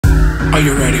Are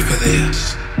you ready for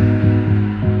this?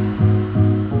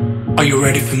 Are you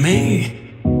ready for me?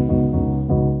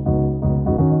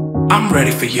 I'm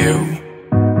ready for you.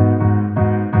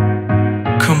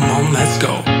 Come on, let's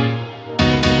go.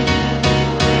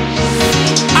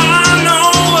 I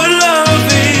know what love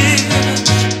is.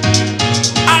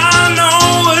 I know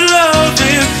what love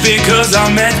is because I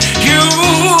met you,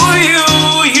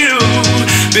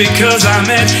 because I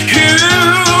met you.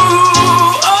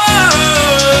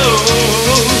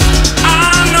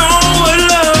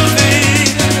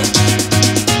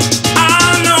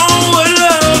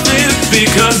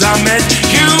 Because I met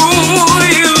you,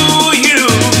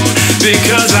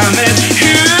 because I met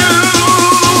you.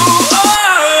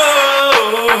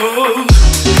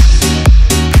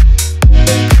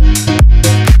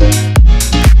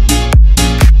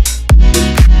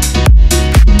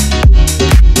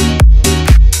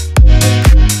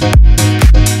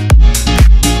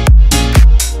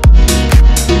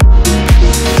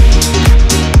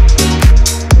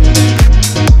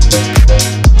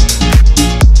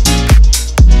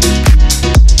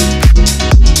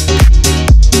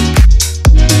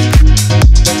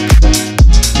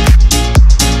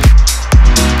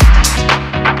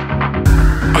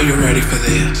 Are you ready for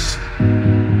this?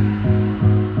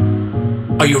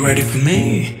 Are you ready for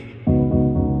me?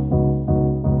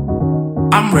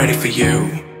 I'm ready for you.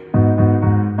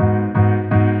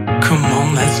 Come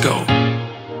on, let's go.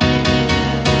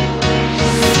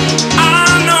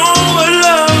 I know what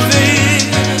love is.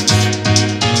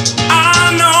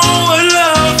 I know what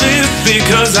love is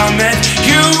because I met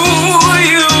you,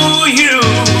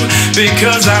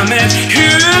 because I met you.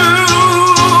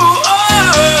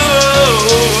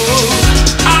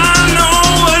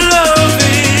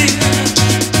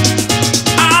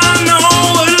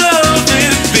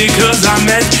 Because I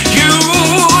met you,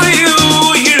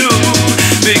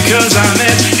 because I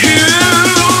met you.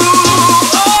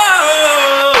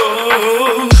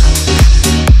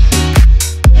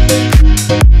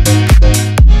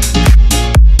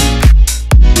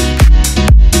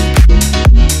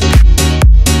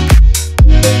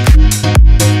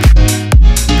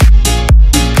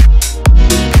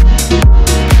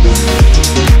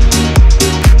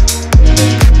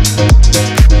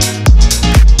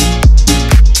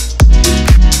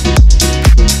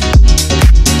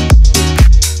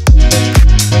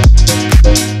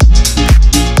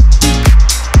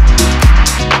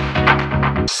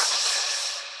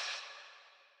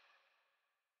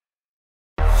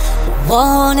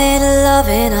 Wanted love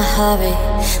in a hurry,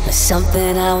 was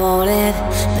something I wanted,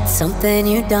 but something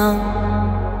you don't.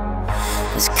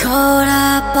 Was caught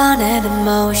up on an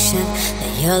emotion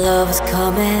that your love was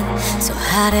coming, so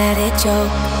how did it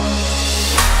joke?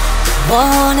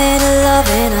 Wanted love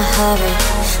in a hurry,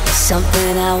 was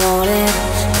something I wanted,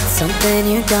 but something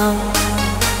you don't.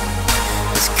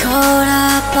 Was caught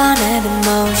up on an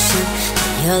emotion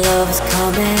that your love was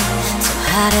coming, so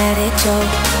how did it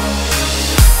joke?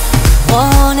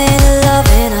 Wanted love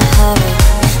in a hurry,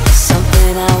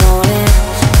 something I wanted,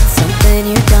 something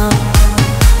you don't.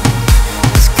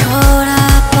 Was caught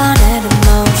up on an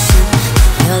emotion,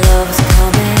 your love was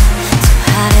coming, so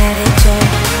how did it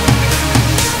joke?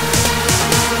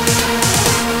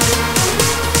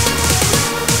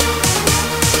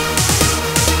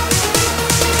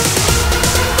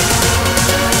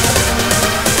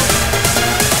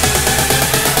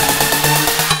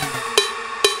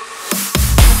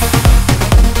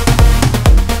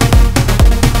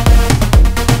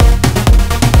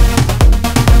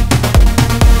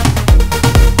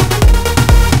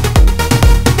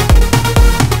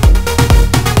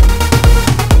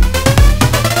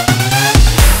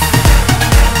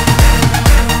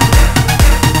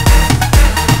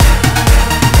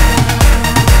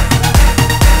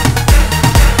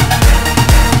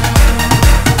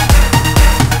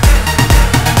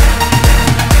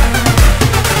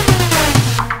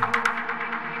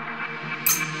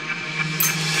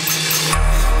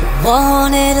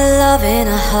 Wanted love in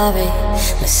a hurry,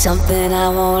 was something I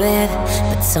wanted,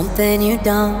 but something you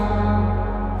don't.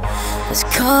 Was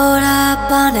caught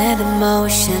up on an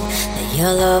emotion that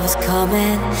your love was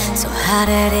coming, so how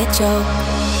did it joke?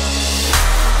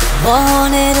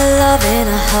 Wanted love in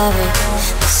a hurry,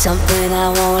 was something I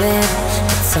wanted,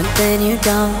 but something you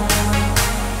don't.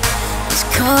 Was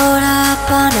caught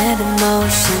up on an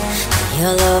emotion that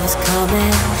your love was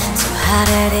coming, so how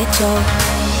did it joke?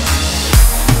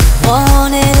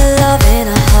 Wanted love in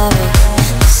a hurry,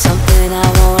 something I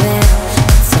wanted,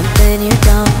 something you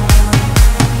don't.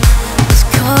 Was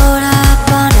caught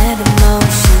up on an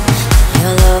emotion,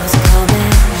 your love was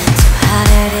coming, so how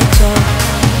did it joke?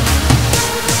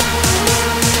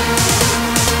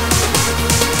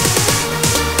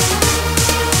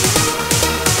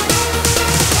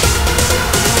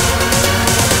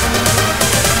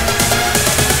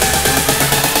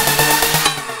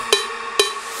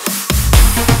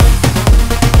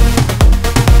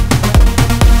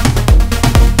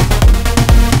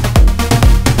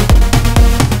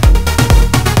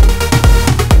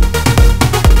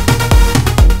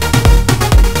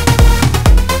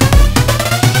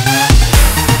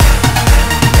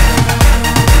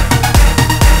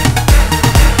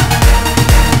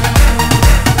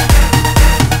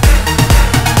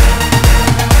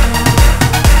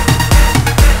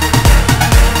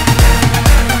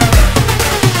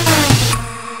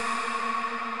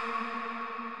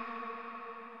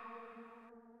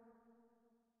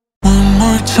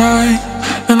 tight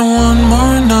and one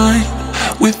more night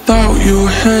without your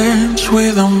hands,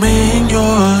 without me in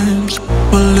your arms.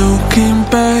 But looking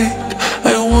back,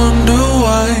 I wonder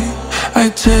why I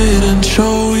didn't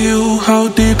show you how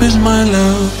deep is my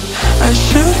love. I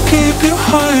should keep you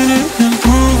hiding and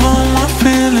prove all my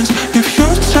feelings. If you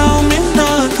tell me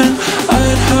nothing,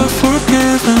 I'd have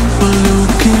forgiven. But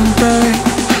looking back,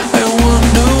 I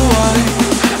wonder why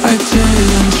I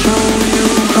didn't show you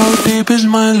how deep is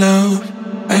my love.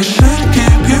 I should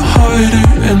keep you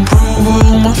hiding and prove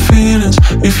all my feelings.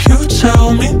 If you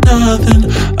tell me nothing,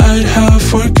 I'd have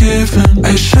forgiven.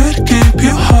 I should keep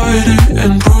you hiding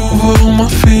and prove all my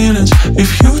feelings.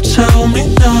 If you tell me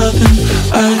nothing,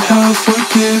 I'd have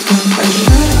forgiven. I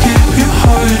should keep you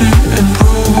hiding and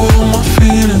prove all my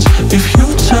feelings. If you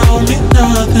tell me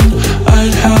nothing,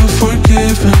 I'd have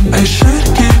forgiven. I should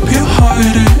keep you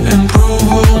hiding and prove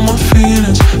all my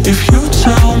feelings. If you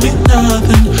tell me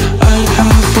nothing, I'd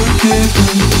have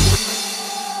forgiven.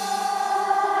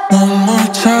 One more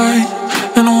time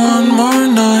and one more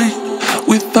night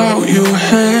without your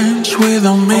hands,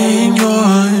 without me in your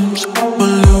arms.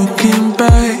 But looking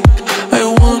back, I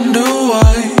wonder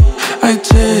why I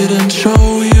didn't show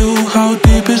you how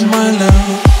deep is my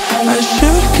love. I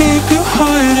should keep you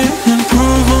hiding and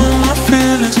prove all my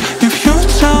feelings. If you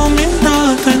tell me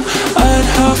nothing, I'd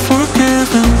have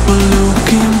forgiven. But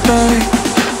looking back,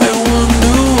 I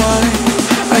wonder why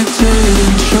I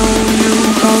didn't show you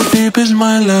how deep is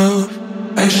my love.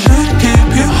 I should keep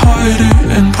you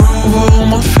hiding and prove all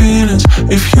my feelings.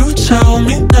 If you tell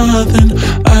me nothing,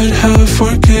 I'd have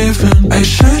forgiven. I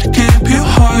should keep you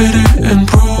hiding and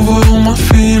prove all my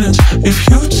feelings. If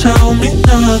you tell me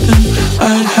nothing,